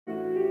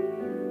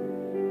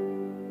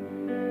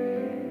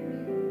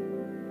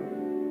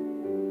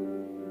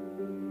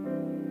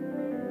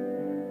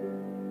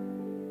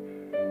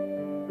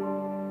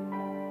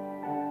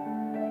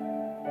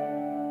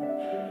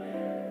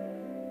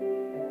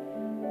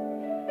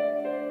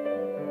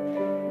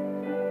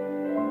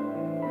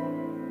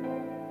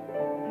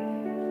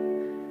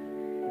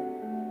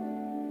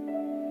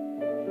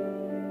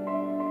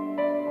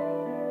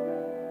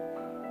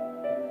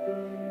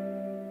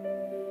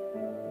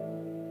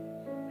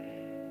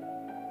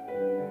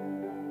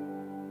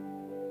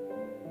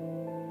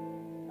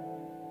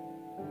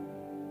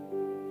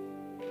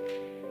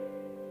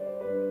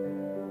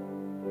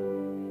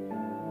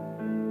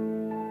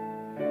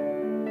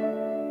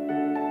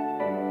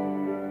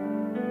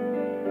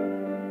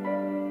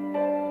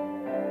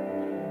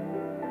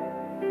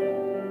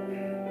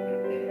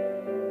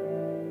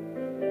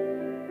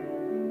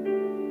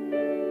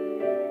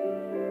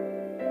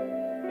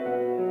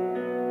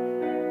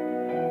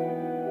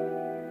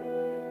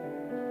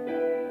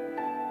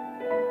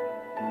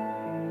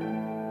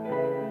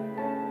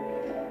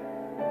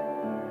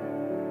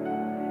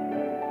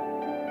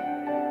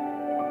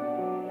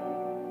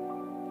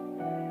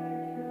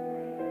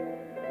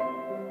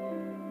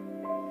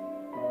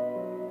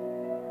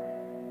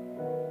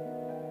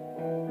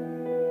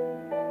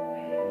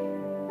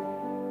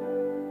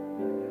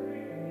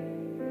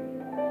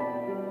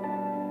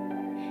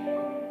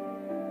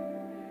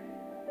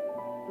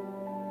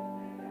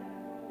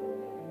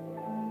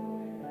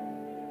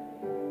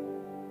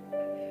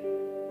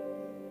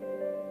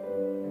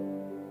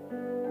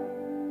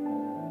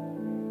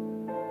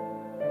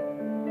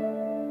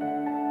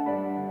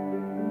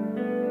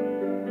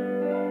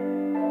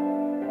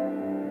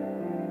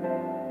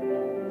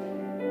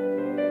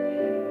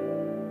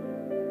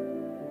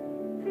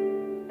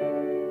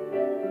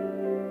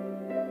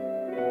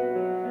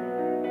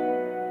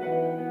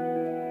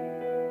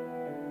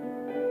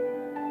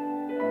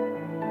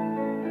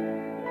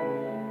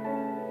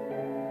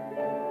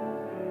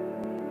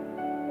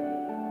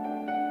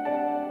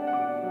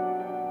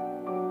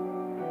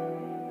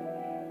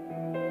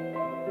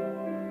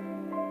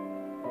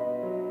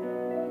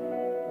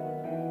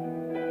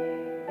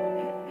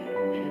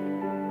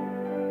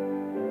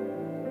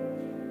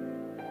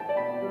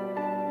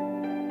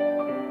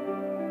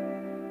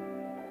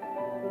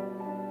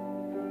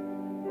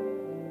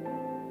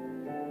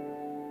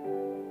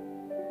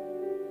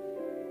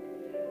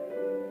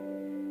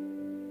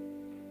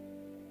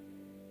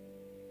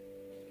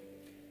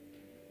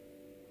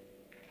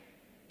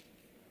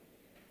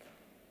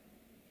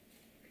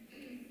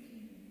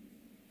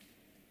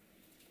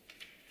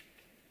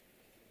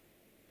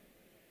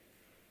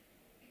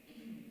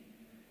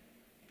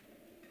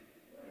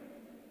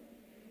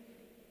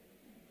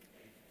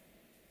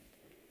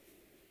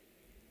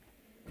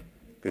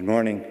Good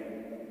morning.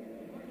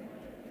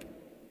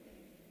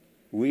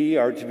 We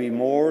are to be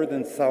more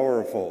than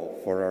sorrowful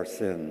for our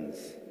sins.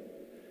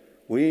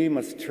 We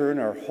must turn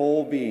our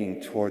whole being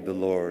toward the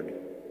Lord.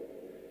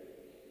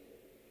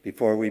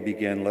 Before we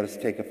begin, let us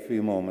take a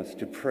few moments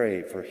to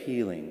pray for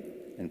healing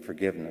and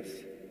forgiveness.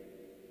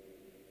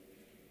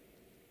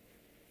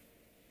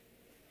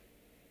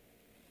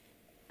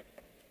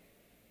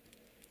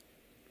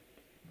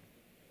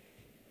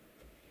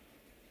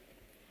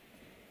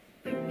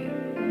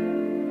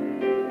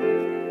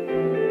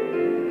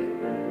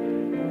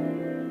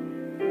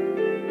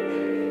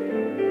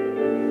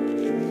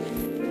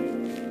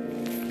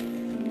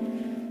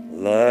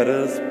 Let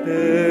us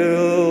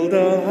build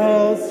a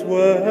house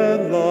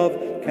where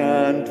love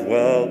can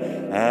dwell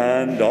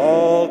and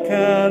all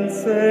can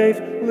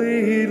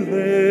safely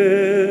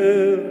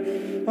live.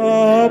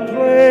 A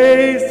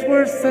place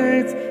where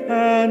saints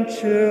and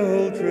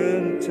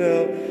children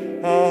tell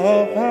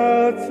how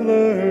hearts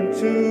learn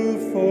to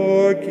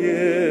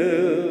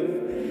forgive.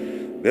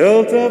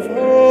 Built of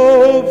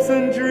hopes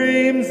and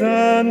dreams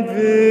and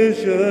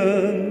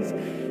visions,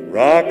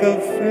 rock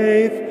of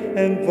faith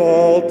and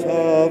vault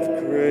of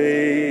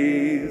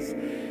grace.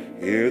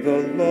 Here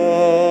the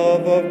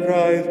love of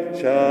Christ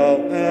shall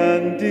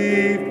end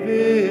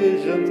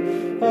divisions.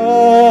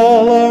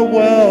 All are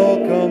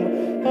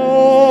welcome,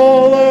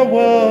 all are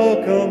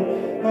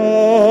welcome,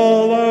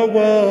 all are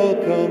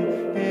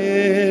welcome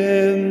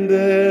in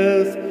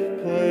this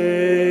place.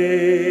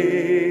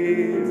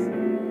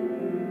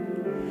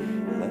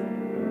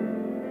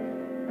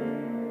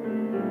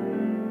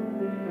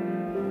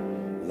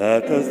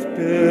 Let us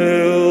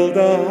build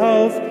a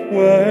house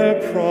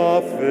where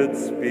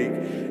prophets speak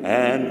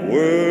and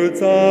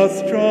words are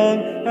strong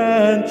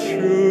and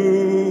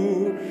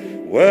true,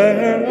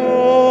 where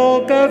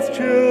all God's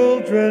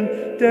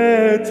children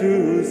dare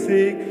to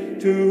seek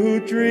to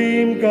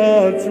dream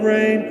God's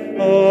reign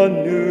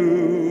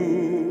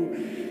anew.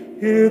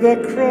 Here the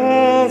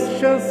cross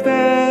shall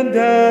stand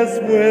as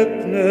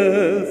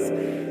witness,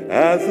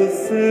 as a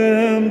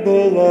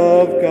symbol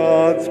of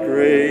God's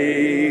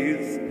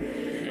grace.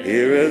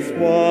 Here is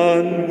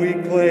one we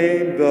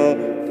claim,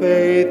 the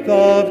faith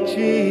of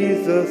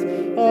Jesus.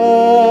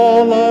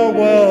 All are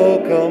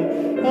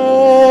welcome,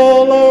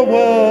 all are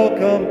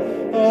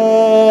welcome,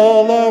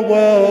 all are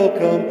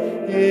welcome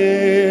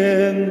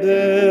in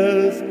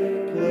this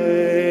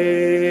place.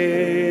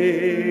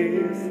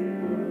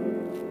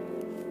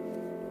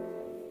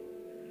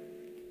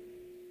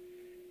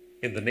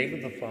 In the name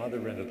of the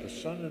Father, and of the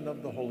Son, and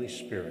of the Holy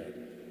Spirit.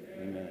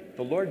 Amen.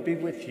 The Lord be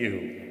with you.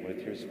 And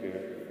with your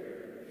spirit.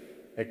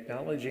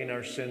 Acknowledging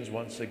our sins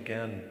once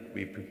again,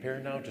 we prepare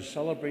now to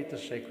celebrate the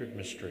sacred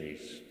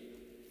mysteries.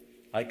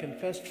 I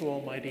confess to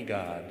Almighty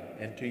God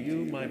and to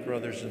you, my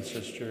brothers and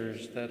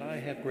sisters, that I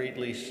have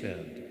greatly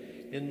sinned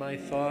in my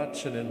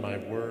thoughts and in my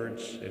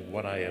words, in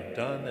what I have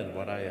done and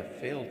what I have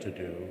failed to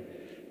do,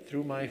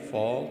 through my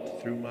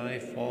fault, through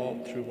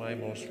my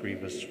most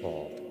grievous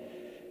fault.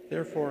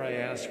 Therefore I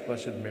ask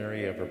Blessed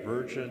Mary, ever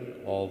Virgin,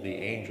 all the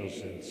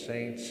angels and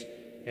saints,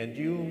 and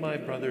you, my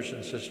brothers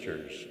and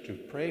sisters, to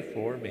pray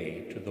for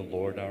me to the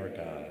Lord our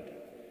God.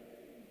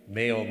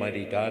 May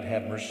Almighty God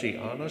have mercy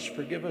on us,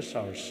 forgive us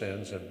our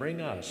sins, and bring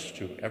us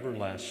to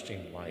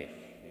everlasting life.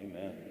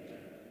 Amen.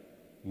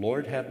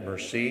 Lord, have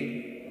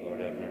mercy. Lord,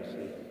 have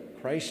mercy.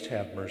 Christ,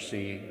 have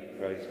mercy.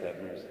 Christ, have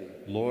mercy.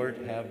 Lord,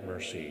 have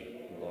mercy.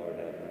 Lord,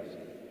 have mercy.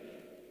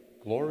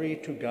 Glory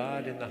to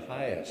God in the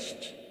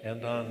highest,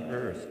 and on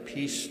earth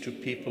peace to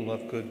people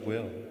of good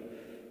will.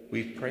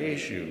 We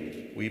praise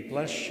you, we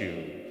bless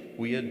you,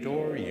 we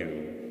adore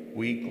you,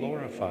 we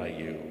glorify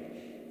you.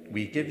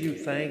 We give you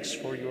thanks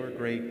for your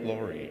great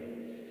glory.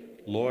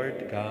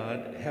 Lord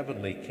God,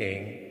 heavenly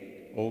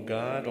King, O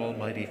God,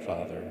 almighty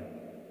Father,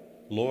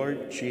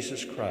 Lord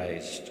Jesus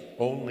Christ,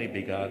 only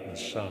begotten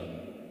Son,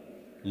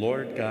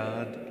 Lord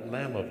God,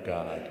 Lamb of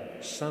God,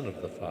 Son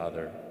of the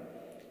Father,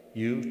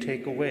 you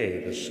take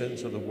away the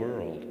sins of the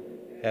world,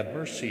 have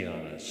mercy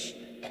on us.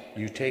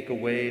 You take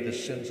away the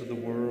sins of the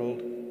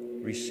world,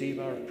 receive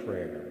our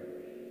prayer.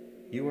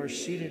 You are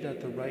seated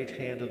at the right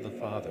hand of the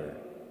Father.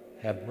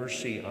 Have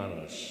mercy on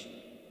us.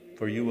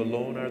 For you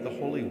alone are the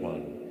Holy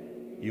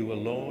One. You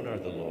alone are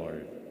the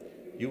Lord.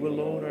 You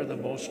alone are the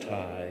Most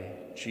High,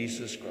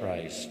 Jesus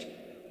Christ,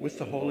 with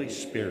the Holy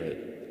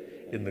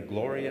Spirit, in the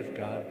glory of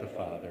God the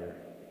Father.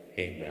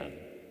 Amen.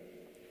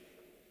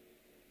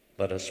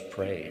 Let us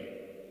pray.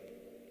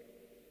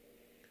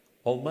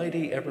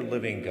 Almighty,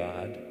 ever-living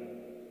God,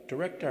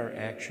 direct our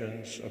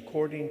actions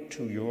according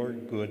to your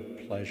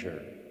good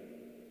pleasure,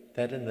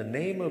 that in the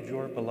name of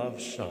your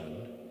beloved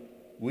Son,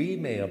 we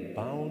may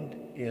abound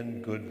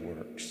in good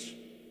works.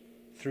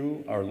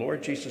 Through our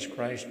Lord Jesus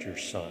Christ, your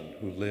Son,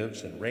 who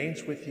lives and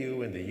reigns with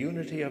you in the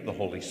unity of the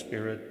Holy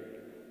Spirit,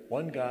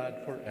 one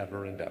God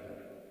forever and ever.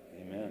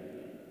 Amen.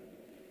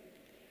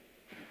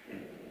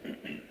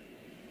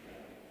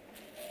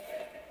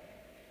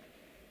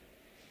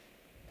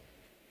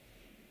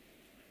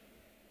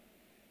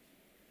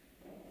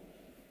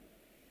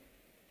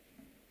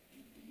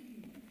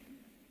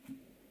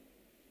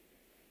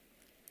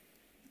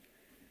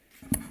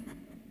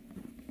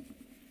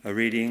 A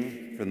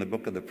reading from the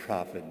book of the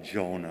prophet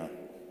Jonah.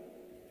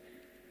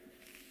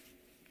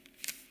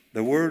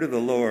 The word of the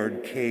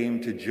Lord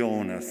came to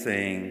Jonah,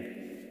 saying,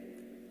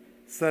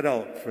 "Set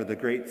out for the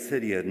great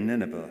city of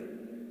Nineveh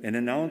and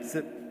announce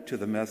it to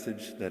the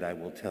message that I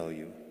will tell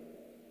you."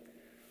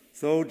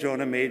 So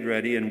Jonah made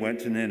ready and went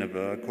to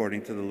Nineveh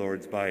according to the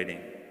Lord's bidding.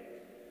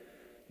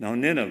 Now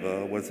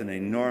Nineveh was an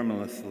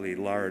enormously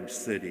large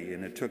city,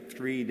 and it took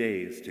 3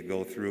 days to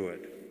go through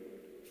it.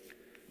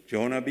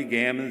 Jonah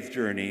began his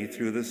journey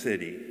through the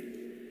city,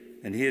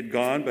 and he had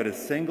gone but a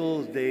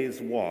single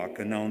day's walk,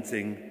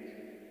 announcing,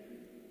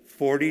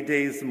 40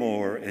 days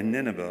more and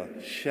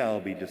Nineveh shall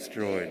be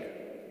destroyed.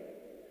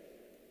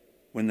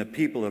 When the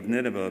people of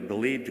Nineveh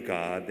believed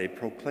God, they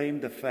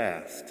proclaimed a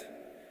fast,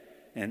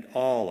 and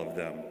all of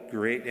them,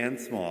 great and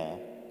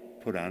small,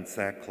 put on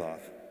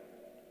sackcloth.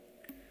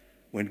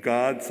 When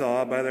God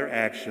saw by their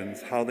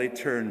actions how they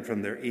turned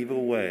from their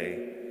evil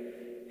way,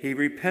 he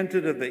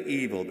repented of the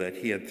evil that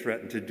he had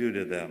threatened to do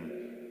to them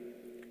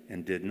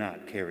and did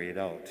not carry it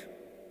out.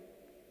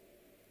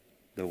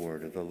 The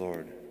word of the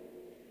Lord.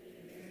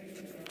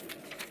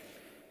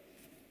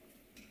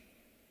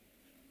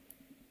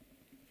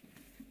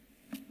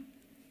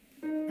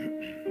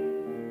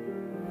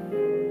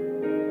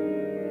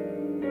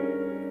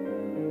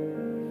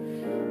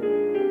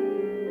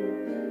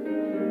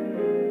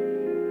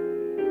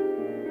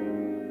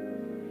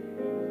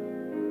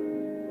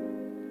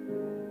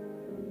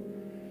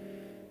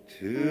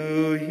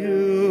 To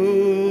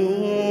you,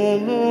 O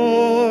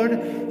Lord,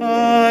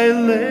 I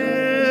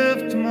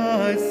lift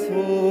my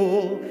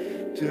soul.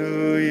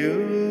 To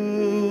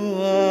you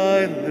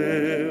I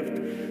lift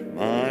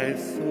my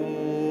soul.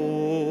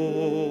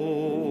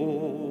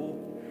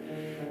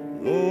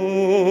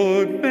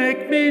 Lord,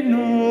 make me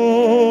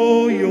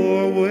know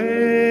your ways.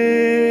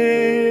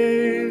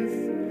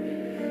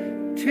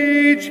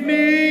 Teach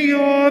me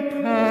your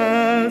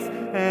paths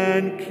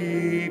and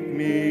keep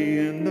me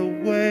in the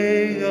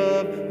way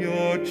of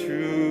your truth.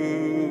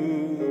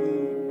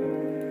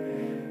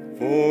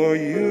 For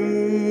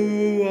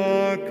you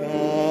are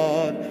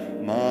God,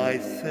 my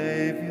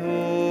Savior.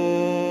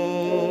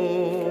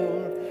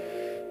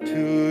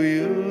 To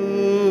you,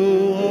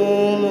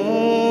 O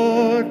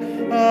Lord,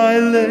 I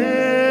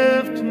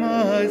lift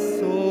my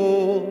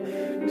soul.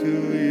 To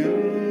you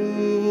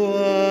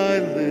I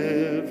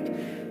lift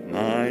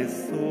my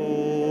soul.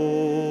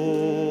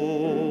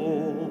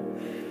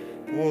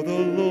 For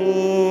the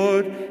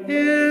Lord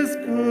is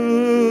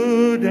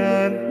good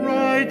and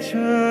righteous,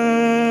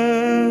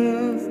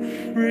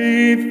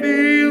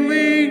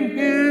 revealing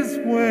his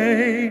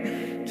way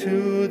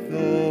to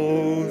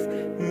those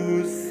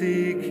who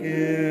seek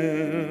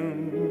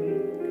him,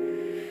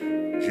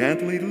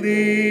 gently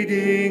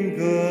leading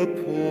the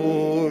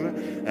poor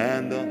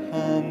and the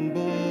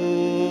humble.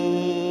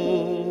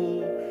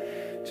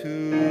 To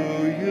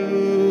you,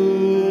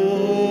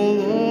 O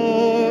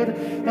Lord,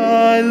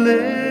 I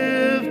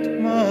lift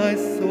my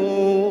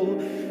soul.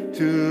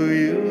 To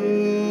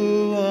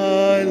you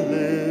I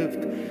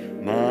lift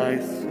my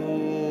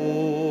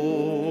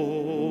soul.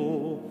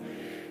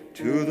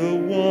 To the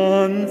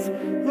ones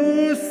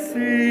who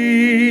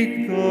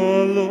seek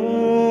the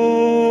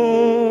Lord,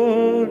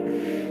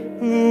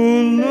 who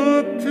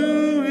look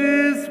to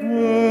his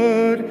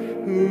word,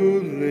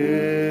 who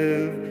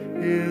live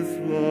his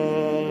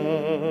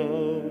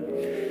love,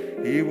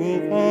 he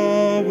will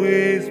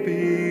always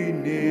be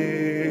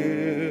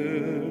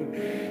near.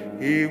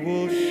 He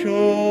will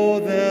show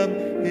them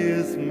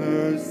his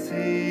mercy.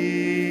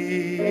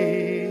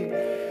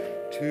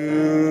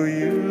 To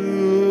you,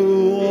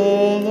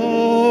 O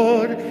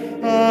Lord,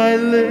 I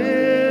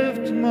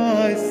lift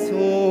my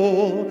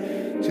soul.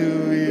 To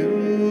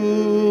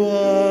you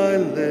I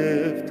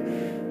lift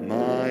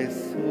my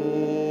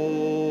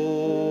soul.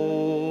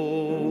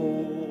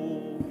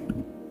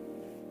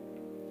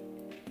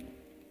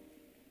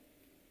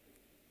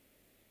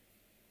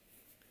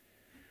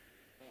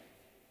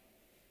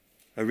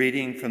 A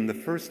reading from the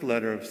first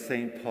letter of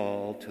St.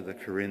 Paul to the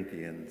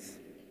Corinthians.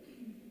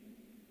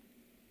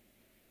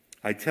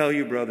 I tell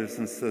you, brothers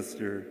and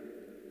sisters,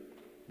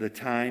 the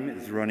time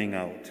is running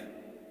out.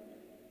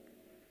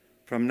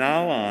 From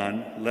now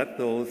on, let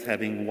those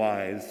having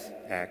wives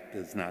act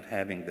as not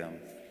having them,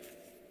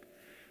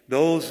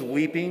 those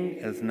weeping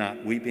as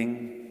not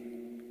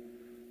weeping,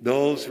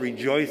 those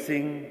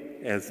rejoicing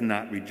as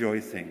not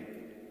rejoicing,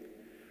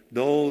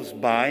 those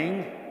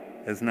buying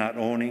as not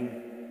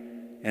owning,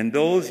 and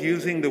those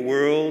using the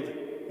world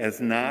as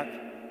not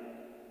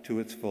to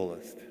its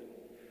fullest.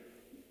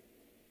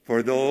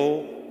 For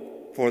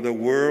the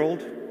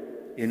world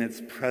in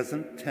its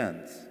present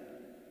tense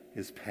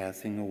is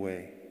passing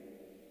away.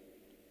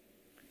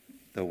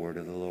 The word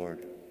of the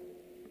Lord.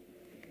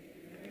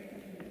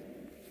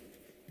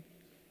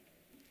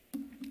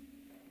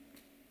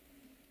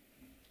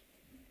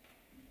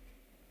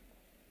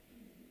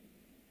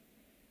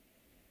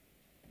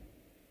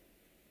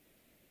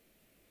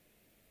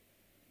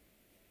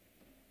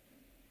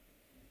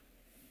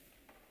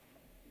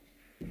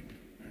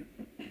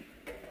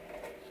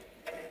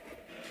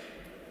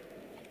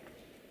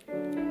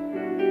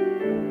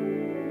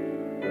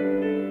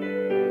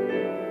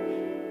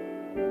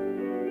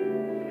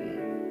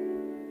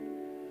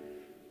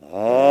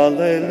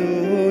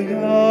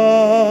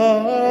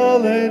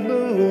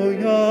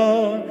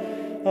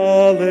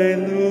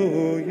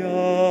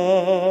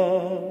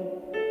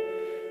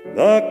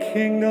 The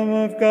kingdom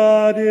of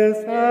God is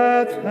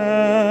at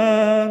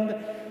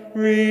hand.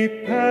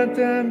 Repent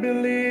and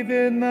believe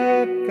in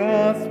the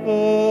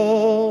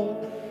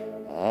gospel.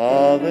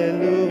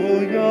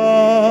 Alleluia,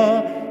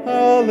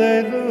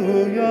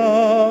 alleluia,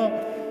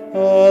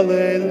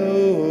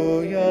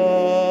 alleluia.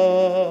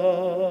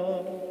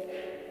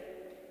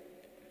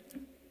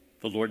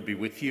 The Lord be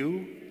with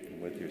you.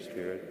 And with your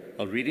spirit.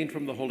 A reading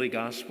from the Holy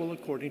Gospel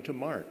according to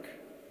Mark.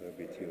 Glory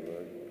be to you,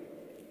 Lord.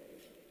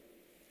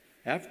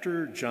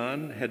 After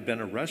John had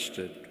been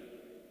arrested,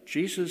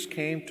 Jesus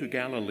came to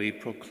Galilee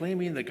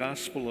proclaiming the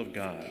gospel of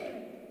God.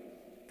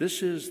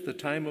 This is the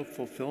time of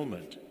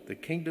fulfillment. The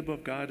kingdom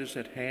of God is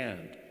at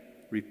hand.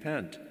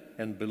 Repent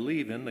and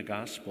believe in the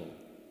gospel.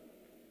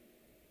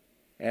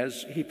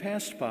 As he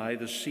passed by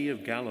the Sea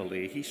of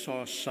Galilee, he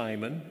saw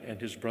Simon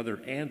and his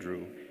brother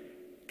Andrew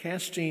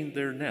casting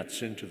their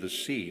nets into the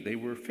sea. They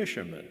were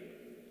fishermen.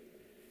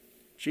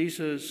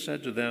 Jesus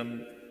said to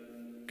them,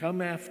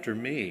 "Come after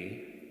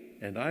me,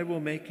 and I will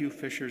make you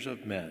fishers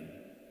of men."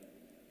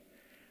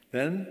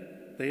 Then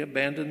they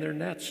abandoned their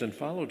nets and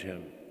followed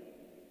him.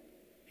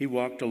 He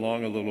walked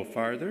along a little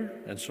farther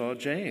and saw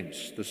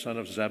James, the son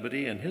of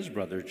Zebedee, and his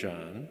brother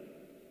John.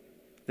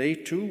 They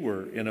too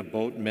were in a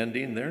boat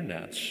mending their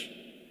nets.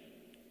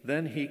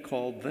 Then he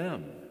called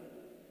them.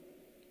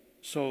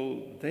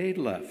 So they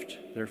left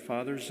their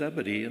father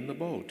Zebedee in the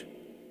boat,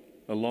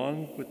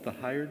 along with the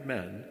hired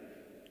men,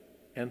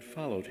 and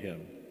followed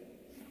him.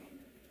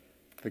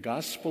 The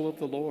Gospel of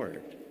the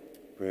Lord.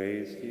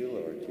 Praise to you,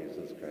 Lord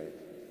Jesus Christ.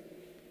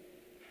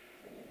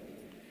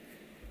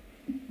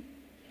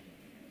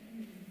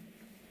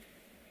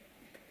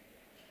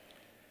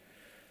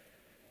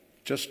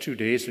 Just 2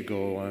 days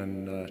ago,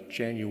 on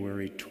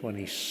January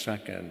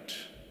 22nd,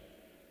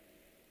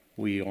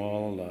 we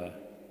all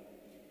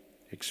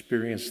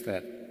experienced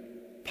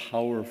that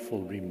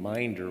powerful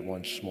reminder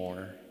once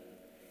more,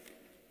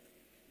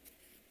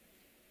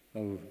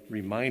 a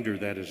reminder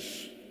that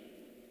has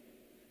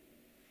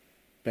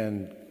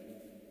been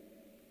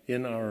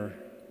in our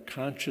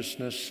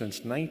consciousness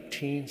since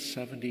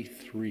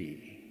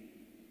 1973,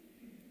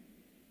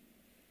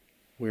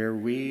 where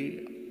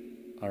we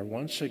are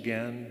once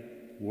again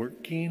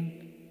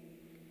working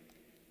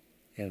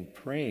and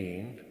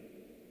praying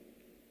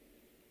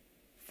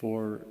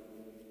for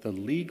the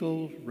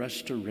legal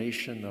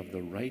restoration of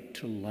the right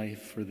to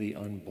life for the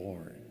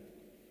unborn.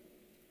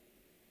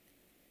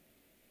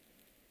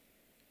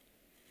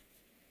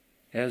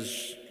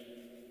 As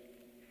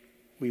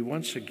we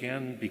once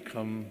again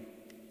become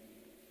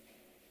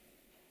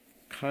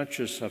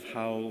conscious of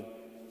how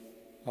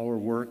our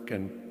work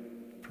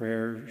and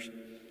prayers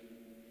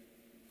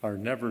are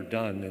never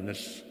done in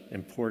this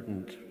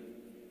important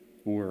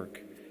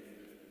work,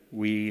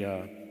 we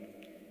are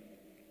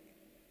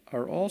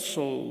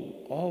also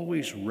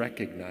always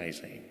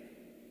recognizing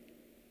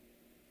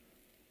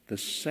the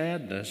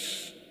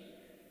sadness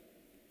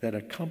that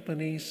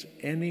accompanies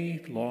any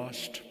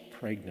lost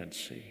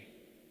pregnancy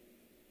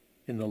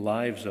in the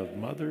lives of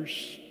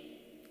mothers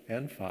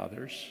and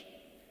fathers.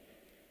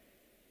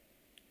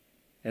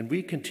 And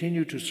we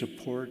continue to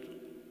support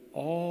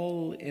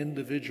all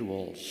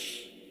individuals,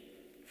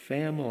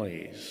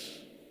 families,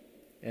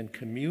 and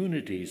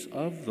communities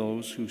of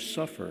those who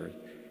suffer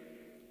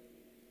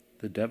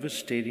the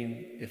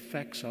devastating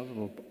effects of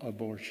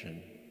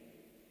abortion.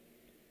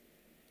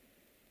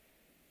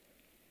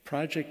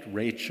 Project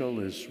Rachel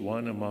is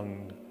one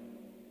among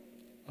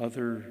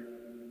other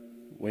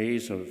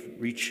ways of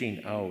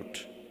reaching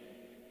out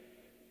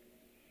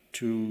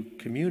to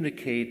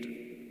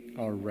communicate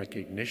our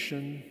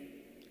recognition,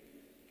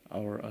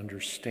 our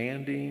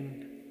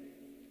understanding,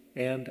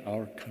 and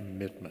our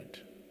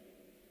commitment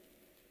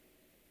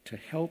to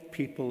help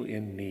people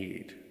in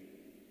need.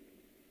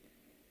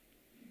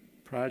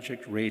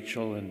 Project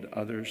Rachel and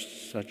other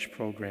such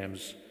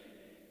programs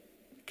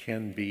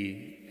can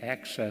be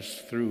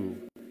accessed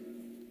through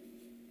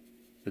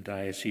the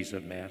Diocese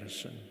of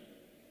Madison.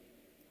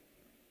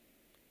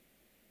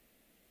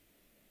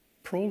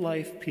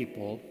 Pro-life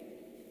people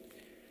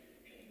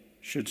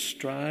should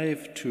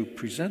strive to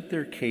present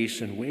their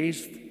case in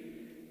ways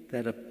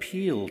that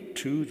appeal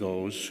to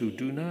those who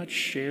do not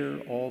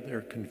share all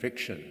their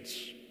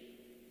convictions.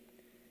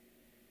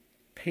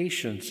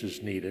 Patience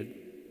is needed.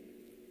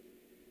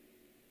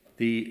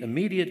 The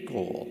immediate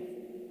goal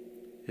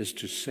is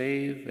to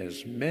save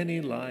as many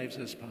lives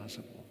as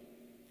possible.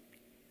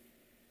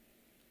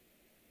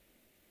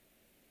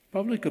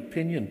 Public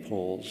opinion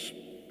polls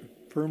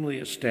firmly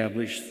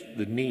establish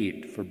the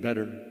need for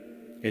better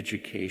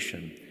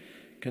education.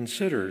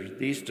 Consider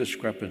these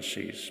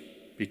discrepancies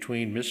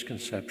between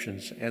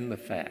misconceptions and the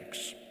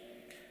facts.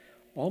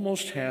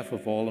 Almost half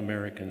of all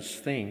Americans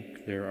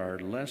think there are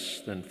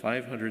less than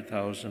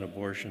 500,000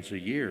 abortions a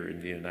year in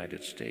the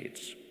United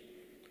States.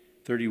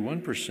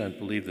 31%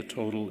 believe the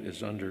total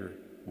is under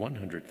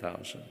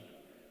 100,000.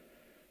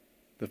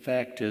 The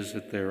fact is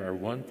that there are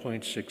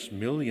 1.6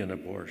 million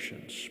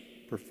abortions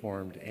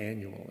performed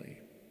annually.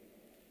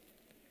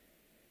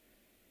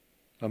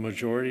 A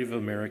majority of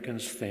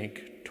Americans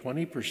think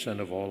 20%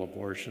 of all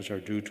abortions are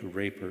due to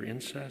rape or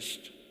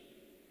incest.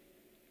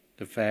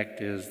 The fact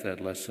is that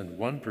less than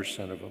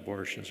 1% of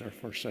abortions are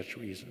for such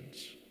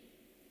reasons.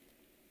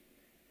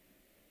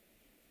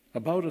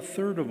 About a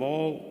third of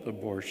all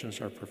abortions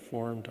are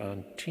performed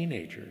on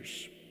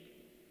teenagers,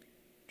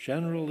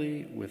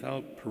 generally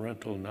without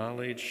parental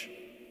knowledge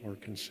or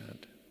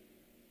consent.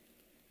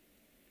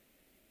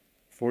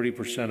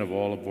 40% of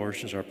all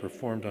abortions are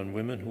performed on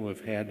women who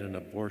have had an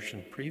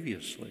abortion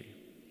previously.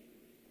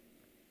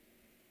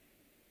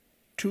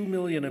 2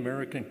 million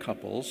American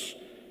couples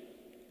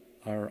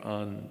are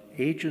on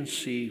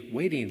agency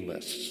waiting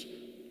lists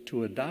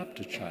to adopt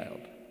a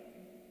child.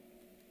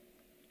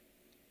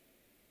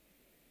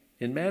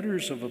 In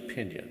matters of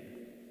opinion,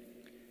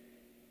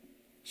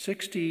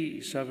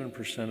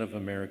 67% of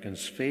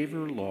Americans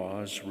favor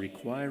laws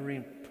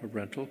requiring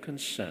parental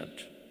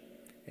consent,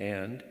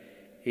 and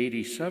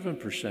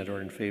 87%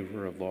 are in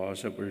favor of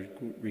laws that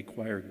would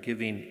require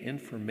giving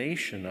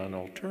information on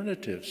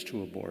alternatives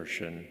to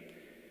abortion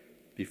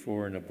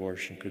before an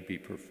abortion could be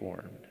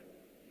performed.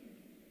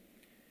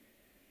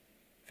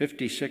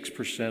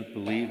 56%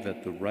 believe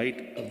that the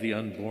right of the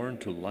unborn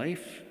to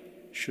life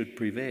should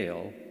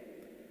prevail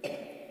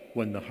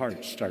when the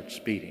heart starts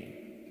beating,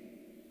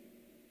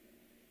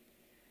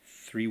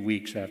 3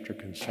 weeks after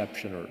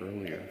conception or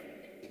earlier.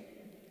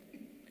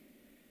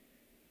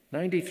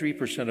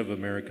 93% of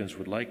Americans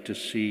would like to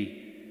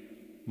see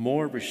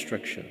more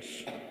restrictions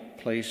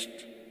placed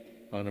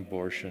on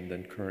abortion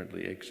than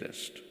currently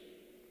exist.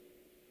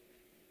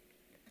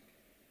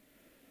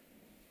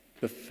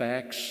 The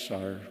facts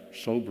are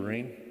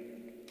sobering,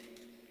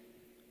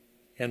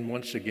 and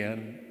once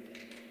again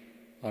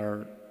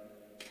are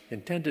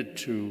intended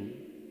to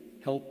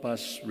help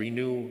us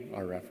renew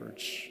our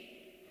efforts,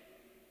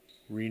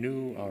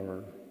 renew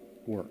our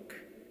work,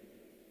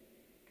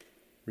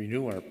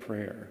 renew our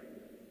prayer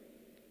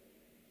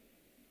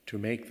to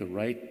make the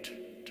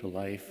right to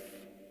life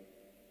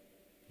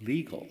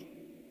legal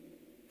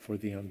for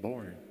the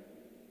unborn.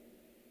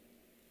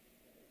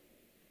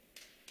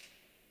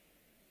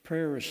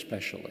 Prayer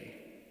especially.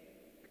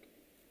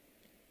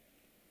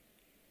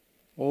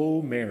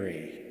 O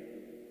Mary,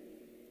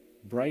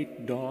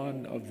 bright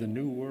dawn of the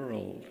new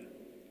world,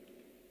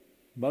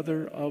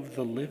 Mother of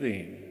the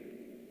living,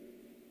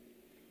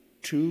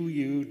 to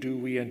you do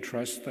we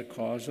entrust the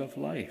cause of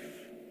life.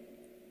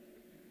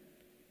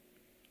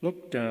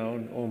 Look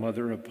down, O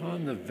Mother,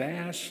 upon the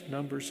vast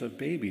numbers of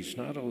babies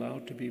not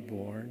allowed to be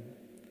born,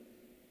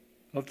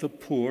 of the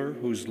poor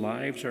whose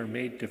lives are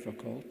made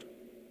difficult,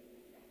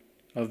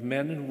 of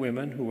men and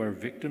women who are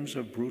victims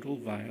of brutal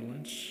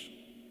violence,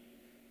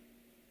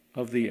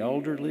 of the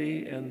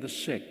elderly and the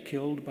sick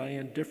killed by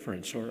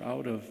indifference or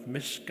out of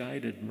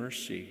misguided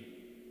mercy.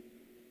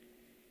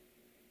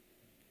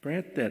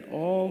 Grant that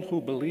all who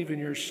believe in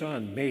your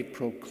Son may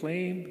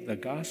proclaim the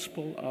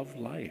gospel of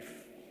life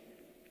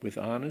with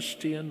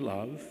honesty and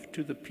love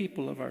to the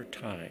people of our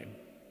time.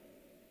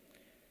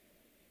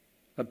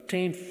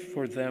 Obtain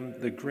for them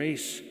the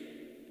grace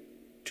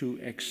to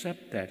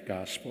accept that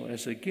gospel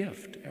as a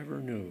gift ever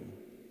new,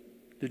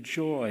 the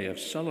joy of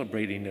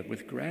celebrating it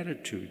with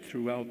gratitude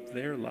throughout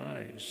their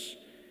lives,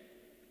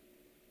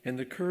 and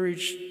the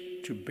courage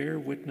to bear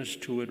witness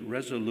to it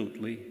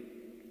resolutely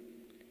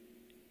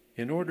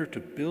in order to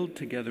build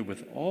together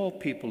with all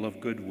people of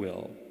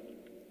goodwill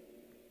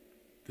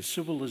the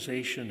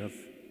civilization of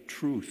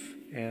truth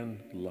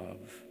and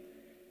love,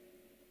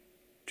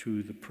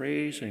 to the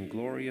praise and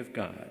glory of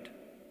God,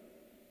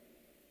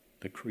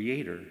 the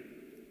Creator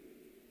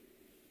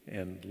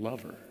and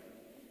lover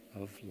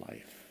of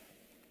life.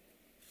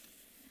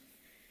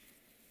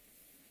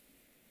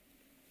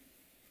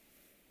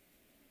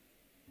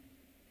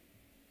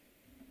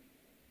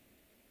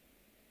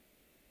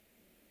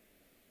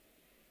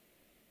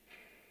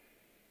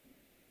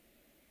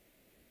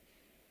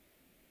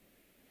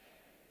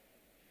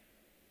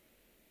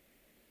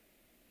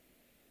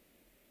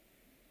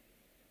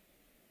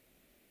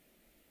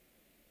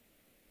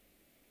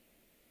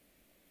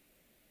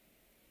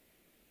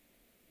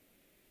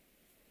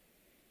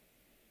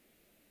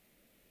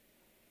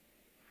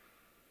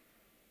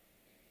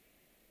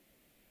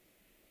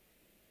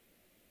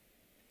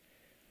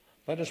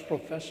 Let us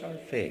profess our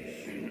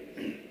faith.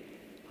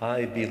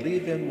 I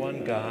believe in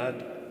one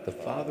God, the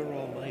Father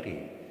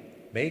Almighty,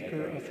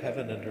 maker of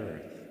heaven and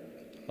earth,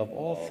 of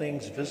all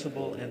things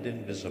visible and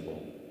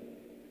invisible.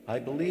 I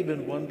believe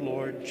in one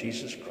Lord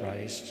Jesus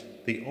Christ,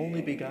 the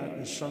only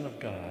begotten Son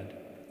of God,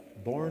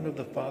 born of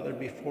the Father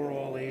before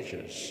all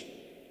ages,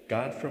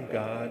 God from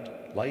God,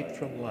 light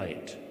from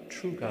light,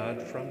 true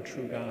God from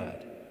true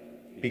God,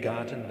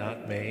 begotten,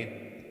 not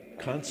made,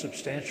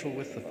 consubstantial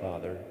with the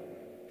Father.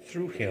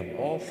 Through him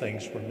all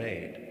things were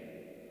made.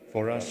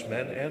 For us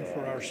men and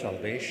for our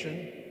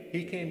salvation,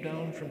 he came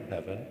down from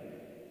heaven,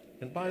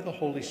 and by the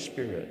Holy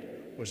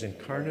Spirit was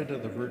incarnate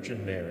of the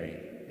Virgin Mary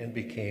and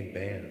became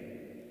man.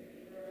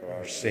 For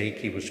our sake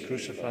he was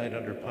crucified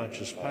under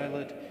Pontius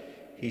Pilate.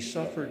 He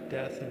suffered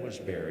death and was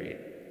buried,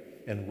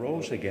 and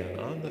rose again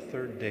on the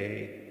third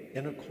day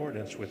in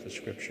accordance with the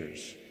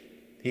Scriptures.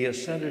 He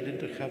ascended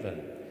into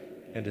heaven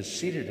and is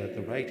seated at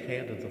the right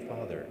hand of the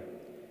Father.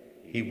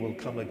 He will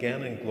come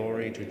again in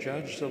glory to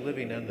judge the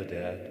living and the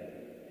dead,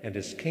 and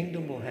his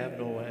kingdom will have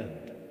no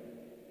end.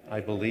 I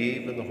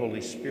believe in the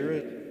Holy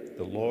Spirit,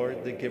 the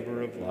Lord, the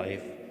giver of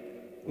life,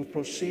 who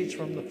proceeds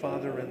from the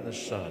Father and the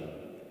Son,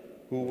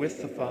 who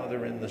with the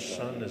Father and the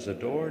Son is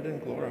adored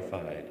and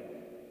glorified,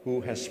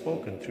 who has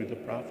spoken through the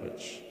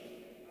prophets.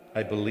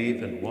 I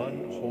believe in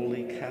one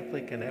holy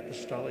Catholic and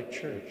Apostolic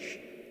Church.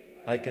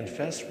 I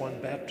confess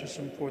one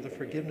baptism for the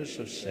forgiveness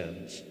of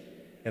sins,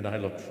 and I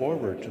look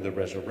forward to the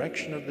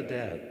resurrection of the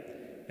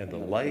dead and the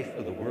life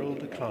of the world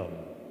to come.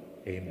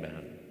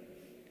 Amen.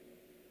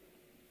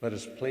 Let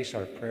us place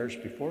our prayers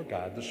before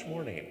God this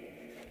morning.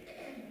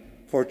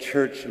 For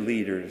church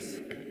leaders,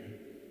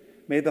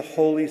 may the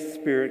Holy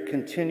Spirit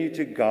continue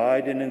to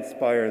guide and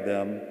inspire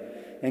them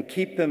and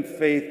keep them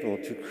faithful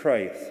to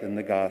Christ and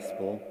the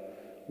gospel.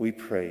 We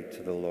pray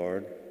to the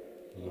Lord.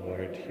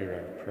 Lord, hear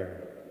our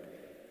prayer.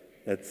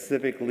 That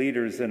civic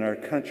leaders in our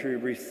country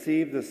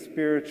receive the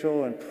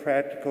spiritual and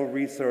practical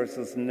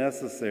resources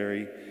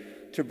necessary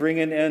to bring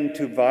an end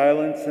to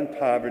violence and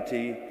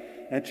poverty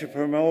and to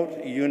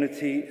promote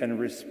unity and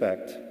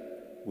respect.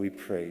 We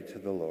pray to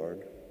the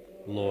Lord.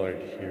 Lord,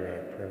 hear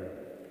our prayer.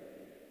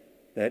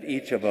 That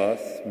each of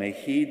us may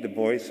heed the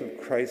voice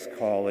of Christ's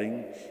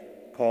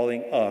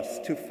calling us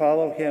to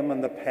follow him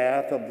on the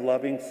path of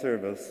loving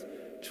service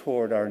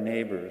toward our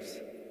neighbors.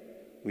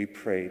 We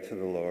pray to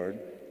the Lord.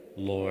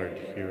 Lord,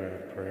 hear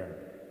our prayer.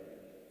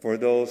 For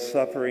those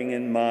suffering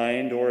in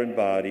mind or in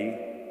body,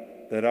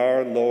 that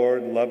our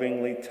Lord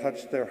lovingly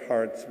touch their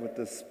hearts with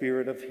the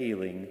spirit of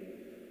healing,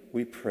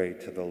 we pray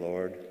to the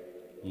Lord.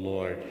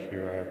 Lord,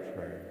 hear our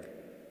prayer.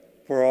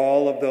 For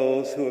all of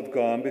those who have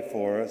gone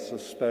before us,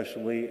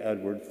 especially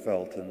Edward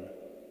Felton,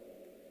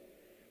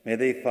 may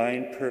they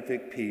find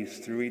perfect peace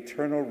through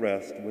eternal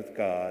rest with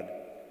God.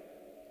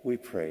 We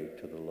pray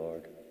to the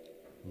Lord.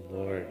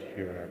 Lord,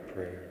 hear our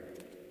prayer.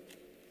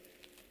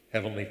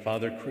 Heavenly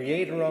Father,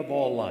 creator of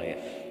all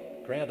life,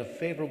 grant a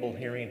favorable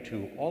hearing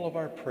to all of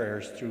our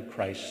prayers through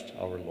Christ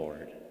our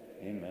Lord.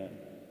 Amen.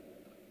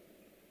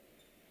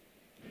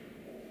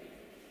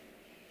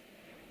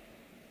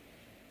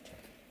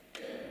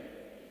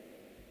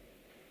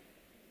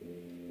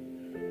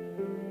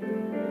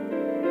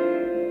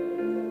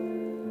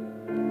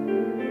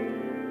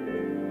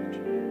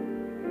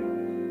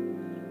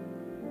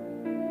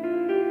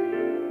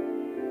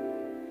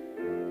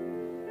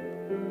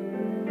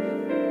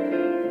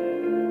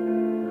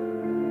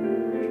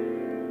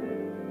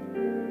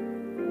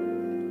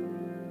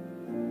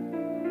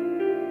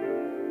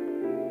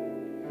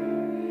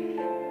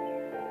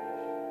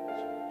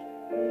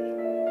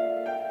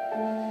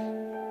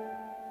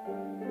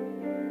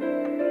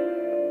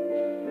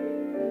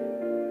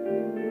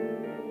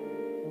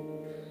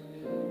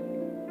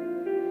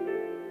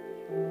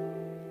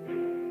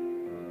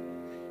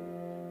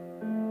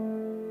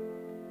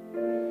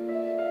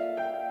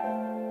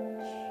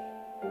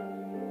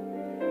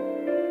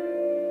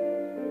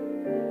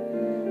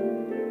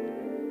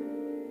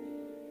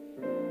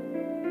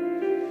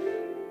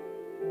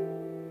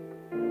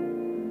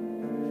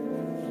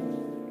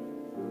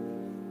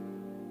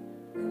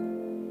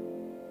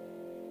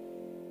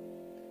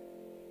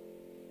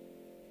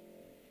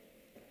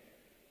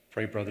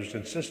 Pray, brothers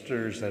and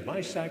sisters, that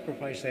my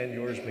sacrifice and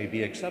yours may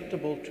be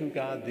acceptable to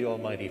God, the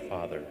Almighty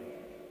Father.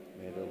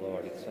 May the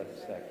Lord accept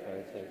the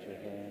sacrifice at your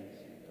hands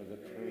for the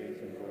praise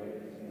and glory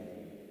of his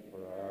name,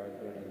 for our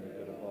good and the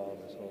good of all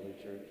this holy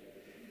church.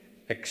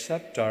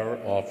 Accept our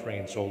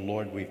offerings, O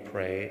Lord, we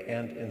pray,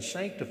 and in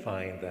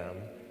sanctifying them,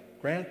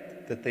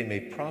 grant that they may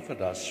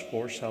profit us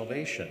for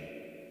salvation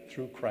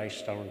through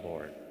Christ our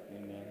Lord.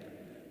 Amen.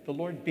 The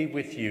Lord be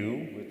with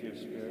you. With your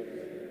spirit.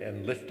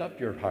 And lift up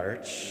your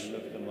hearts. And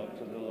lift them up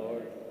to the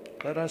Lord.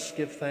 Let us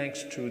give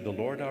thanks to the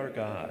Lord our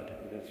God.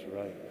 It is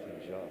right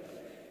and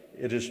just.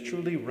 It is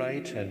truly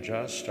right and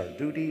just, our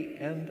duty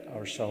and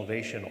our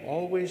salvation,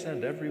 always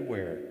and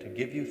everywhere, to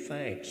give you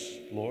thanks,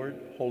 Lord,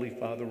 Holy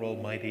Father,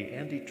 Almighty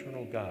and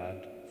eternal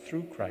God,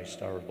 through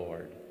Christ our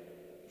Lord.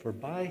 For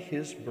by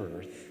his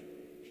birth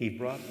he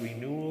brought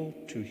renewal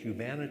to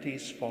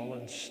humanity's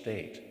fallen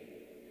state,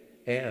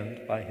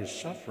 and by his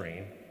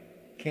suffering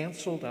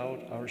canceled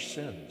out our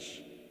sins.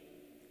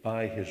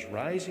 By his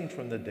rising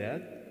from the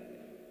dead,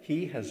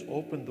 he has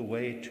opened the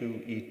way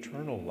to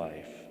eternal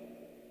life.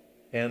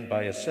 And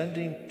by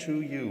ascending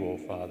to you, O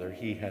Father,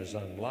 he has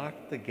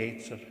unlocked the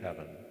gates of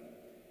heaven.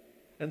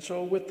 And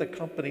so with the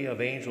company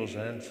of angels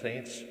and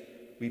saints,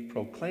 we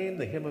proclaim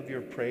the hymn of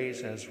your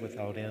praise as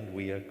without end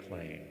we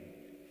acclaim.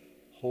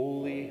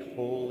 Holy,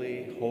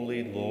 holy,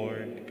 holy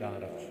Lord,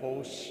 God of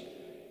hosts,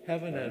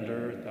 heaven and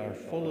earth are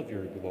full of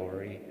your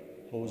glory.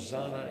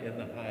 Hosanna in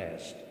the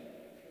highest.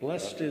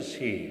 Blessed is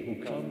he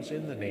who comes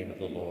in the name of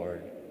the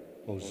Lord.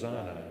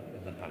 Hosanna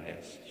in the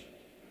highest.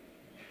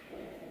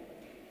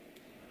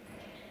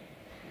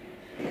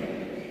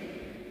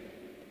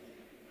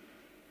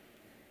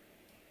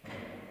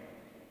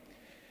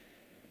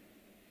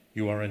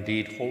 You are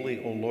indeed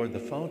holy, O Lord, the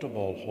fount of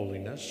all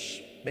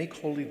holiness. Make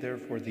holy,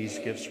 therefore, these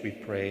gifts, we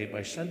pray,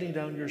 by sending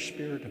down your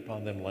Spirit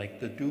upon them like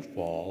the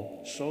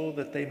dewfall, so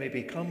that they may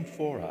become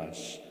for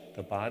us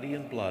the body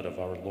and blood of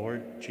our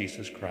Lord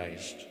Jesus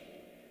Christ.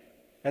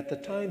 At the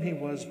time he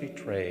was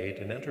betrayed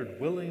and entered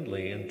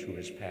willingly into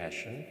his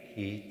passion,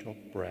 he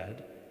took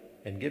bread,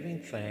 and giving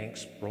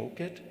thanks, broke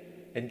it,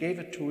 and gave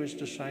it to his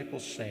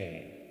disciples,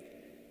 saying,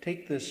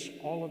 "Take this,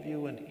 all of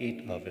you, and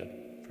eat of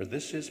it, for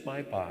this is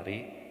my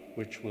body,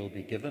 which will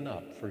be given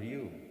up for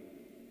you."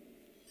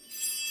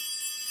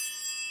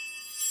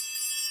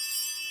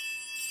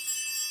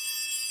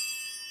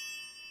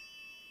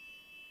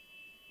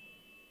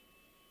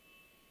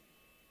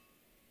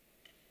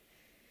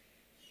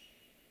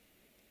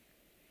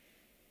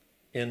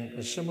 In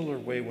a similar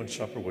way, when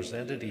supper was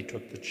ended, he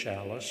took the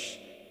chalice,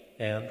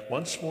 and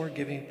once more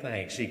giving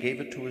thanks, he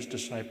gave it to his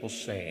disciples,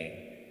 saying,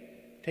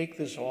 "Take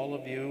this, all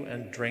of you,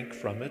 and drink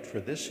from it, for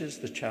this is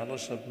the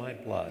chalice of my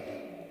blood,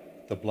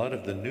 the blood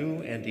of the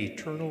new and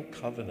eternal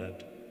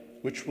covenant,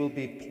 which will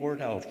be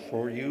poured out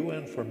for you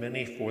and for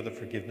many for the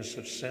forgiveness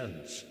of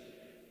sins.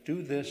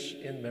 Do this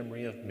in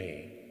memory of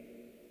me."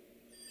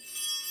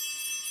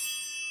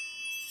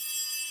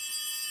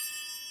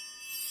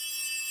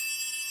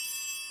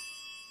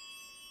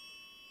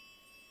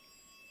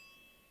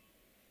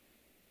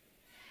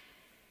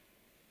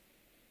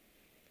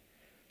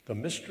 The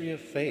mystery of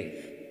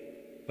faith.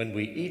 When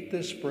we eat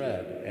this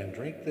bread and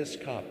drink this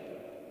cup,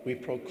 we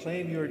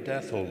proclaim your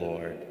death, O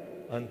Lord,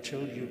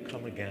 until you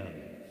come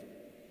again.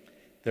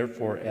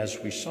 Therefore, as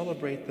we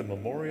celebrate the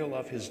memorial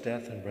of his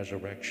death and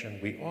resurrection,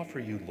 we offer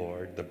you,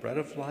 Lord, the bread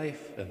of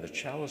life and the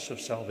chalice of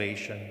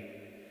salvation,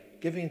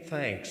 giving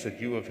thanks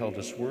that you have held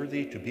us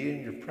worthy to be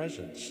in your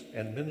presence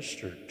and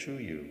minister to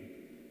you.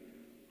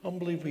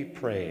 Humbly we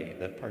pray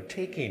that,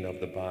 partaking of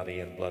the body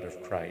and blood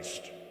of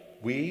Christ,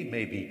 we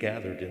may be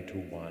gathered into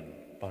one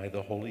by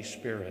the Holy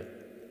Spirit.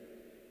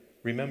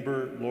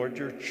 Remember, Lord,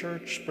 your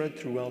church spread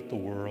throughout the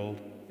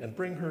world, and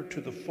bring her to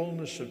the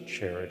fullness of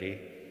charity,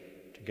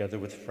 together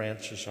with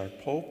Francis, our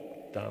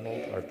Pope,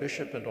 Donald, our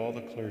Bishop, and all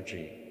the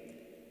clergy.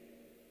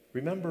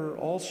 Remember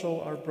also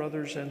our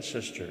brothers and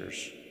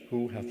sisters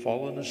who have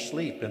fallen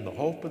asleep in the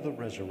hope of the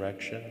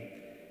resurrection,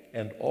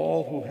 and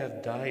all who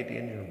have died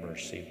in your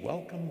mercy.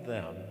 Welcome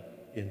them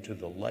into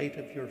the light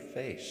of your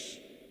face.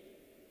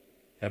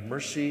 Have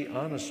mercy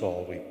on us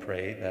all, we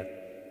pray,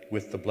 that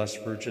with the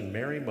Blessed Virgin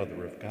Mary,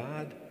 Mother of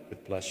God,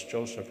 with blessed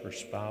Joseph, her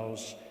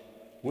spouse,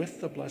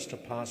 with the blessed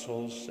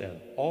apostles and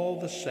all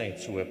the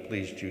saints who have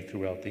pleased you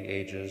throughout the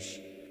ages,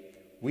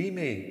 we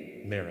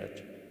may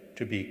merit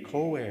to be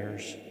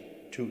co-heirs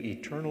to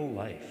eternal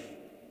life,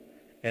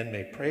 and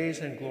may praise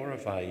and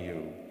glorify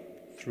you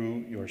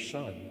through your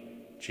Son,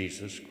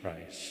 Jesus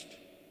Christ.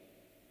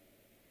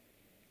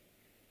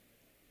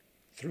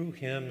 Through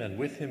him, and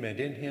with him, and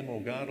in him, O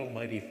God,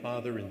 Almighty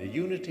Father, in the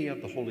unity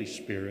of the Holy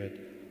Spirit,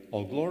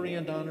 all glory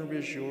and honor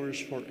is yours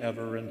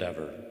forever and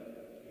ever.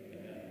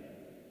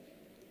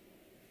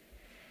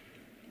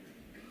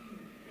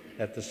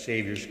 At the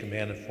Savior's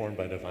command, informed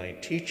by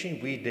divine teaching,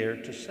 we dare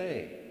to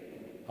say,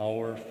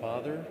 "Our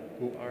Father,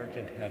 who art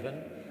in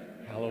heaven,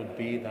 hallowed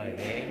be thy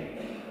name.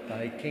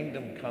 Thy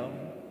kingdom come,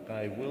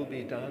 thy will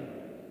be done,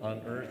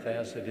 on earth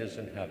as it is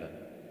in heaven.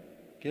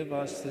 Give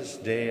us this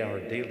day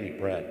our daily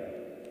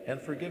bread, and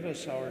forgive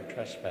us our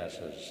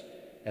trespasses,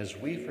 as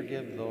we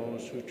forgive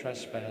those who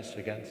trespass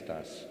against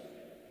us.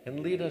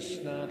 And lead us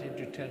not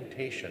into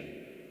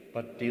temptation,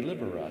 but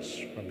deliver us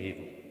from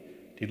evil.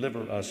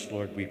 Deliver us,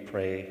 Lord, we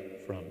pray,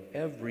 from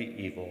every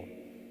evil.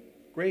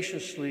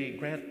 Graciously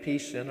grant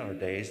peace in our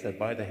days, that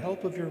by the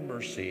help of your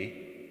mercy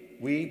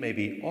we may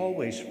be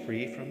always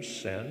free from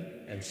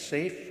sin and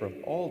safe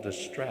from all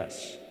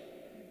distress,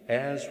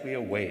 as we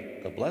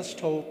await the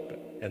blessed hope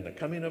and the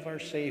coming of our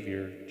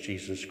Savior,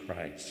 Jesus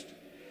Christ.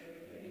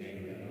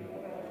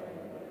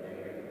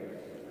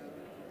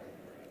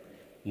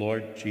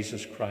 Lord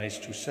Jesus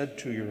Christ, who said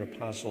to your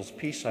apostles,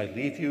 "Peace I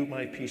leave you,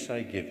 my peace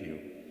I give you,"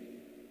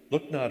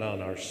 look not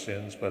on our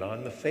sins, but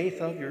on the faith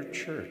of your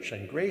church,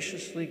 and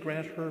graciously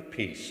grant her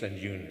peace and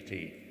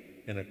unity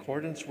in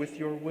accordance with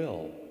your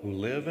will, who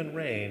live and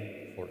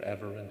reign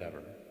forever and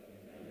ever.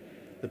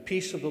 The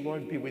peace of the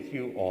Lord be with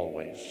you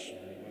always.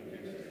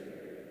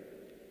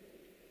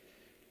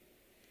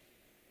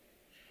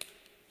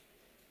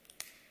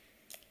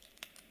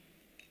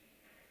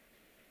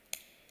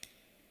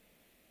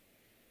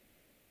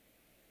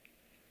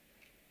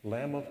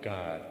 Lamb of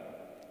God,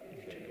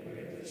 you take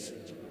away the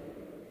sins of the world.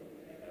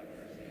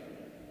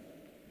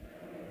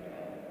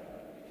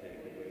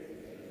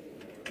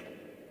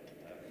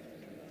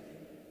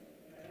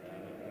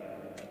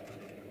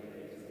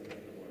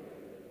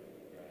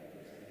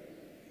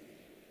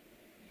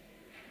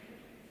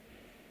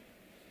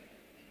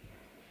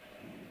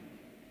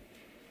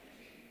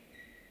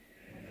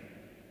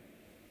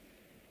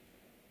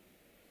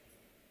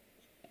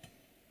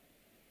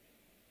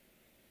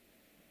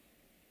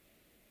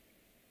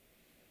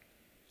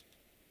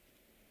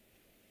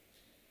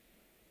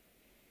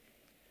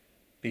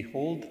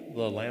 Behold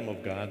the Lamb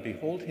of God,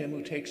 behold him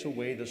who takes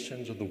away the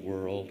sins of the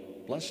world.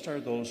 Blessed are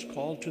those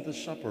called to the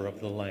supper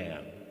of the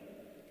Lamb.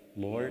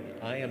 Lord,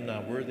 I am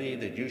not worthy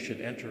that you should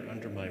enter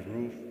under my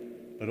roof,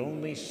 but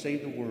only say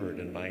the word,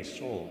 and my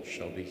soul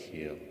shall be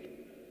healed.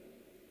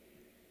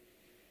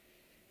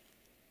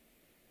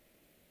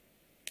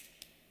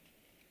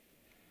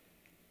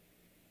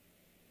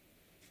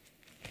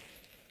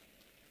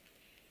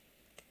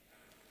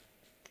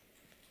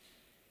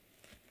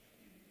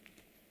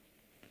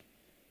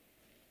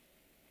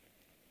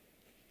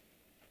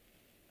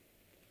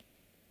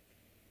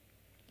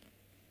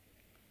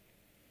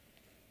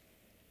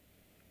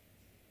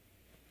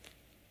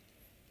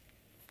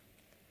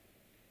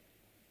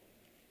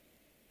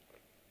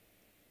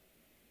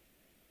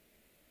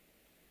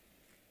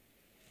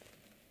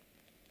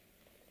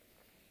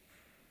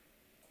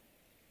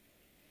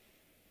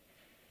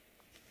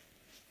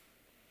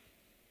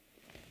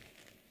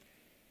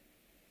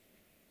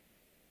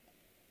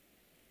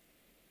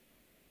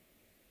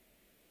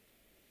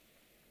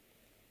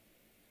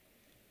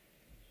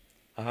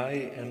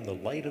 I am the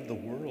light of the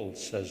world,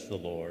 says the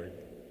Lord.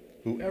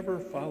 Whoever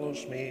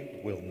follows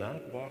me will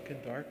not walk in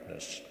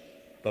darkness,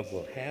 but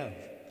will have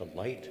the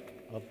light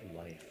of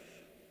life.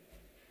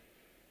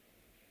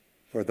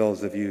 For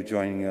those of you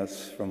joining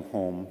us from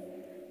home,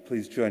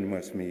 please join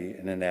with me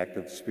in an act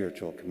of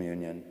spiritual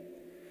communion.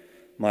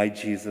 My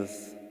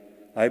Jesus,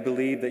 I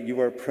believe that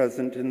you are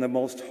present in the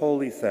most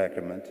holy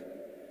sacrament.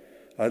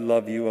 I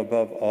love you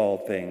above all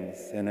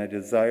things, and I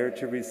desire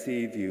to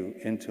receive you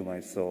into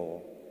my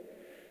soul.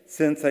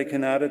 Since I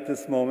cannot at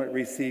this moment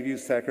receive you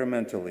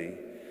sacramentally,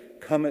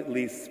 come at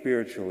least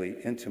spiritually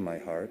into my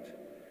heart.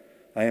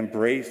 I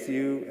embrace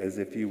you as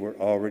if you were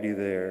already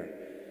there,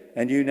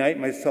 and unite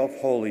myself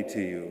wholly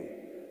to you.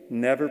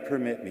 Never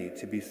permit me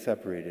to be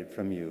separated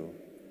from you.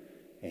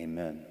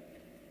 Amen.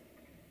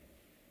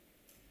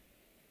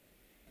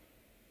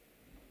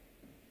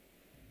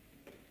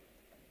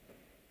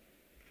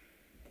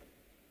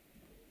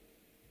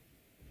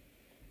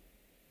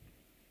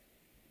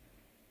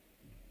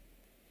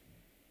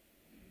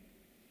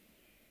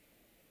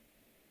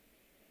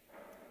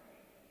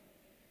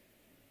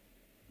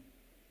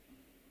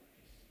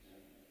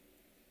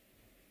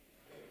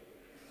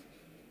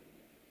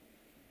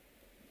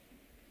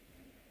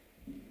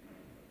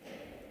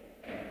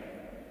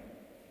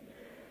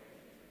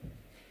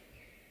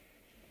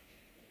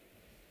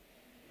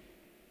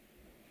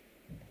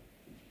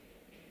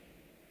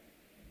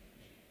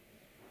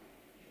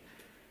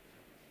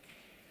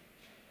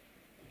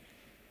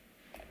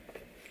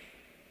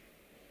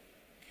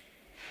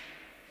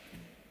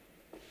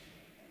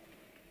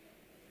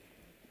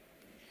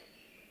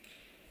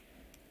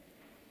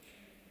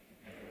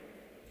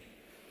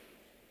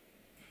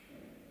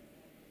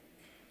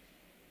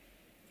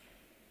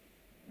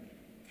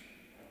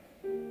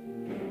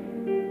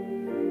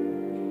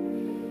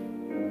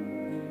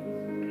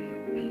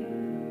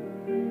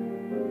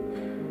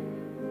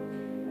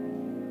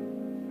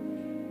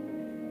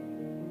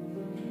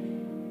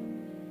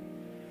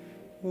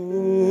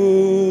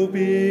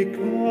 Ubi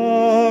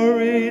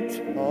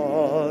Caritas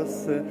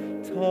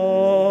et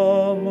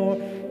amor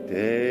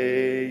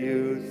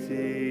Deus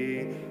ies.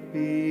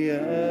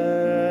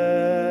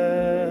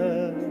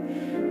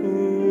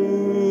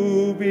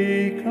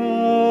 Ubi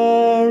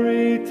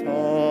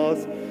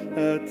Caritas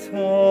et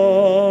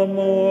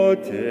amor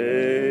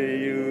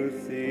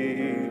Deus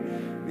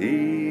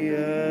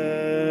ies.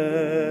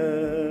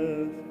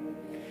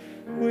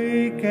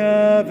 We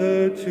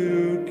gather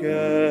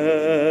together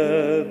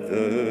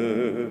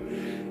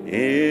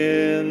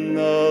in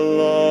the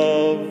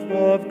love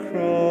of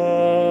Christ.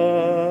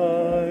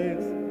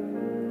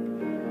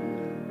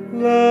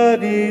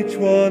 Let each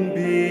one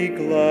be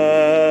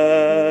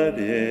glad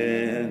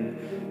in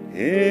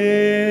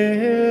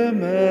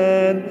him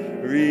and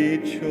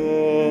rejoice.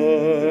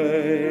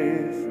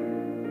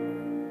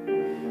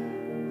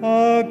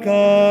 Our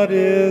God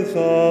is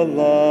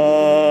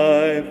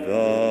alive,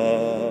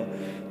 the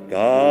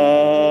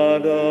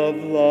God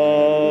of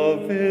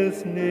love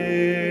is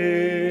near.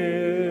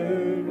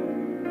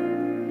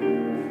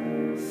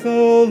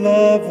 So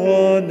love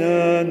one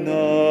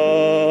another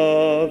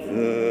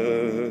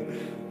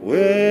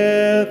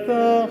with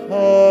a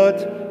heart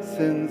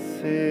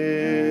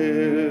sincere.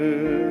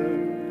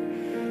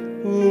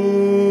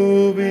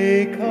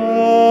 Ubi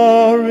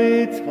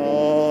Caritas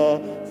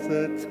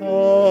et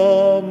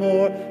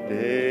amor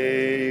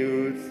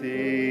Deus ies.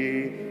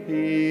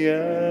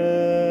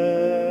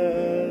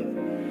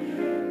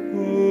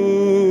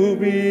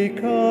 Ubi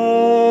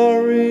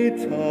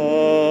Caritas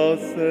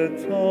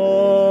et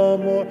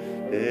amor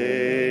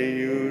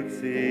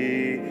Deus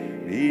ies.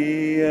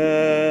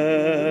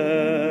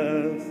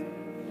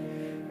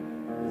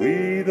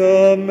 We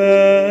the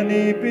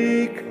many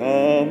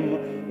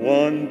become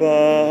one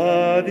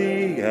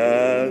body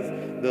as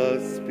the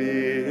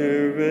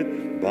Spirit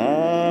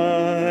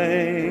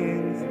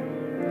binds,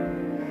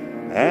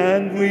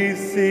 and we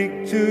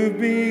seek to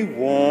be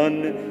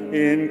one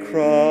in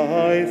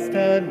Christ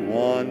and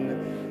one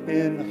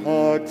in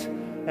heart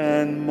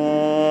and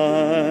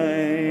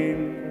mine.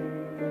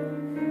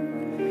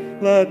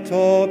 Let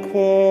all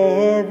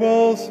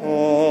quarrels,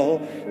 all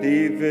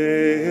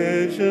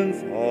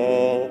divisions,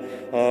 all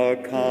our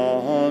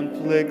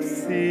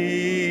conflicts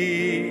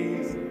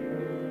cease.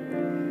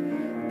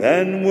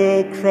 Then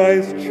will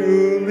Christ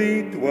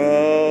truly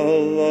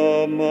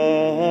dwell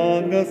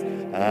among us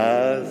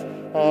as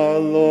our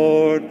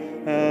Lord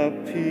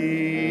at peace.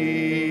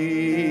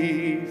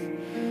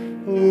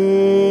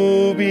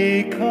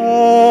 Ubi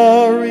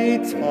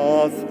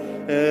caritas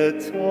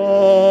et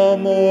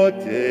amor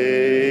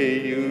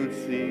Deus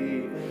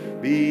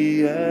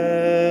bies.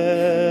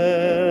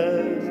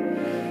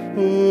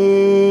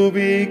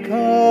 Ubi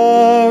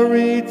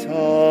caritas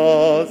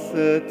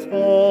et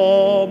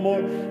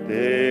amor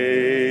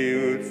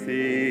Deus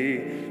bies.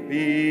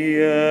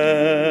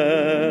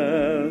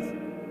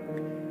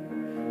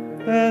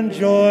 And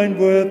joined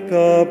with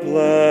the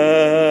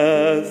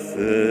blessed,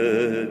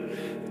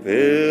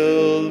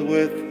 filled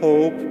with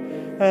hope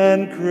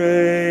and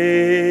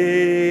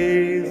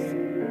grace.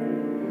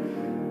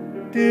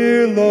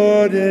 Dear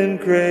Lord, in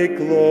great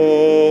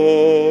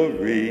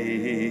glory,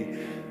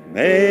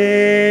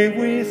 may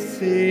we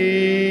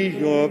see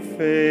your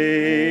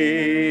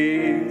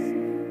face.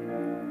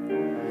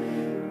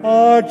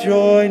 Our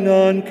joy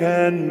none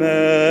can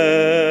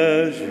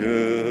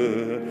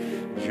measure,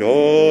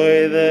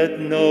 joy that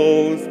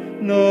knows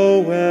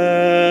no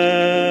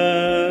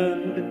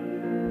end,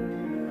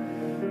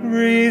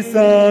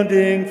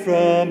 resounding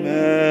from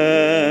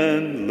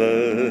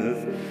endless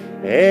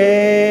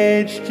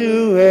age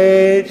to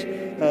age.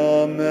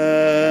 Amen.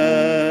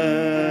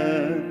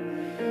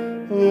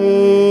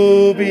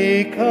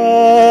 Ubi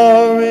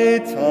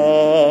caritas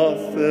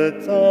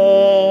et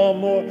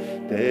amor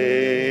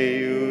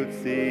Deus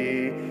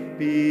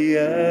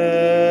bies.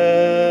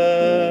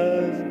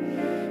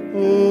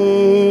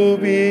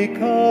 Ubi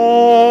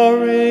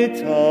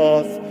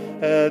caritas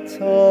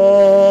et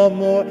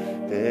amor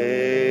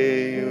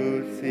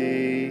Deus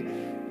bies.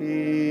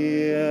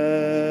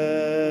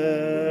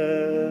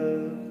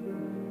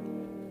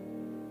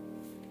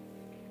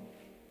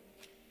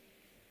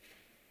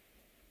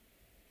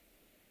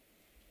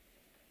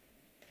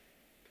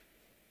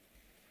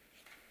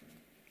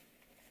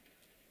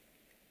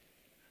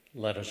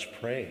 Let us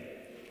pray.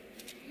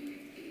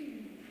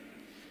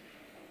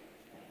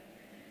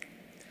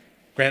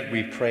 Grant,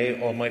 we pray,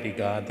 Almighty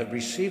God, that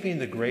receiving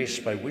the grace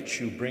by which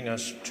you bring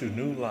us to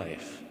new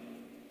life,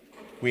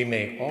 we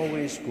may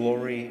always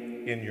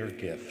glory in your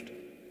gift.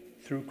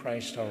 Through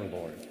Christ our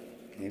Lord.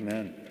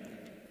 Amen.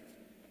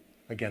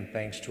 Again,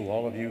 thanks to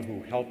all of you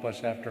who help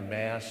us after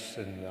Mass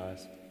and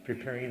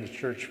preparing the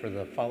church for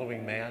the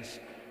following Mass.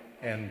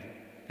 And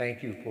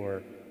thank you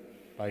for,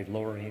 by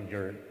lowering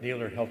your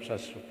kneeler, helps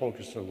us to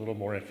focus a little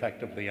more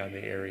effectively on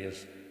the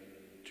areas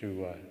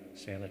to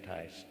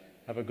sanitize.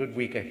 Have a good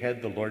week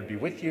ahead. The Lord be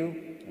with you.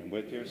 And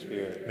with your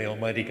spirit. May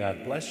Almighty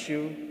God bless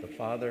you, the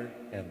Father,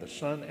 and the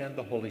Son, and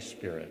the Holy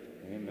Spirit.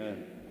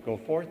 Amen. Go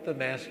forth, the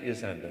Mass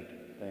is ended.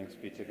 Thanks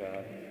be to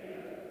God.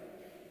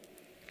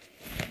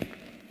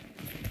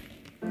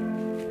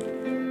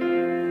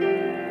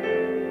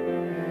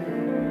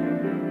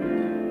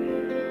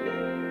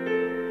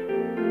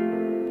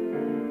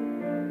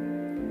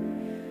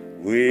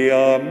 We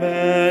are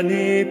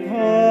many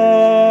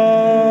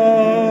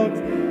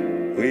parts,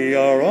 we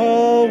are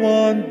all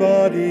one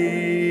body,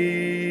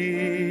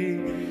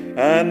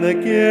 and the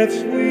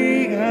gifts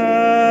we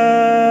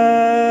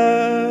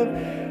have,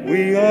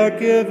 we are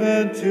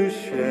given to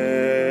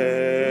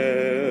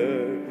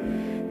share.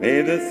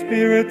 May the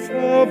spirits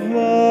of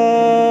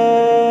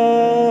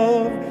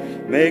love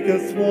make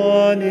us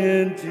one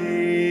indeed,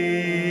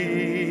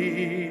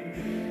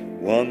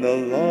 one the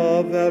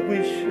love that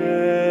we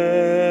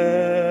share,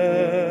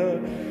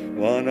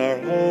 one our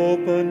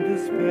hope and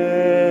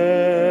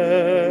despair,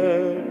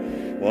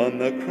 one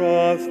the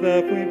cross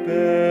that we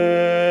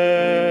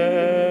bear.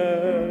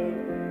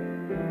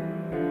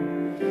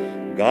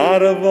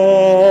 God of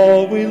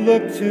all, we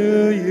look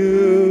to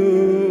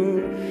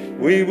you,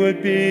 we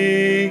would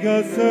be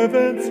your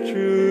servants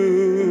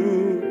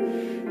true.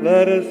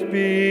 Let us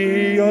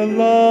be your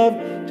love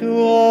to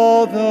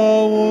all the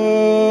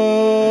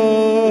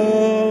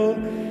world.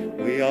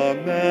 We are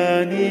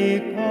many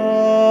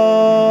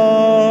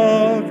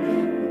parts,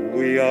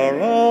 we are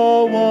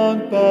all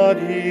one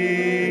body,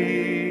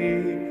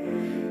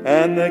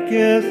 and the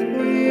gifts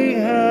we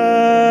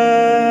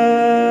have,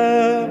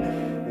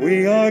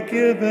 we are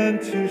given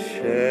to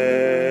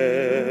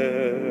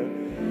share.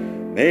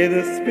 May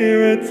the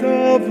spirits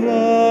of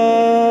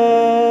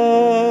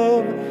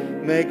love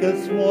make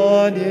us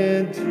one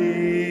indeed,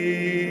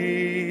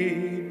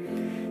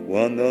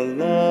 one the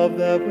love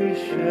that we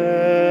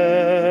share,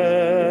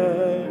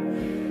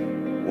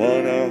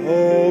 one our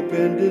hope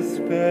and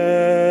despair,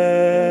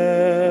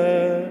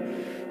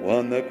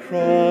 one the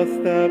cross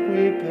that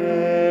we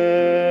bear.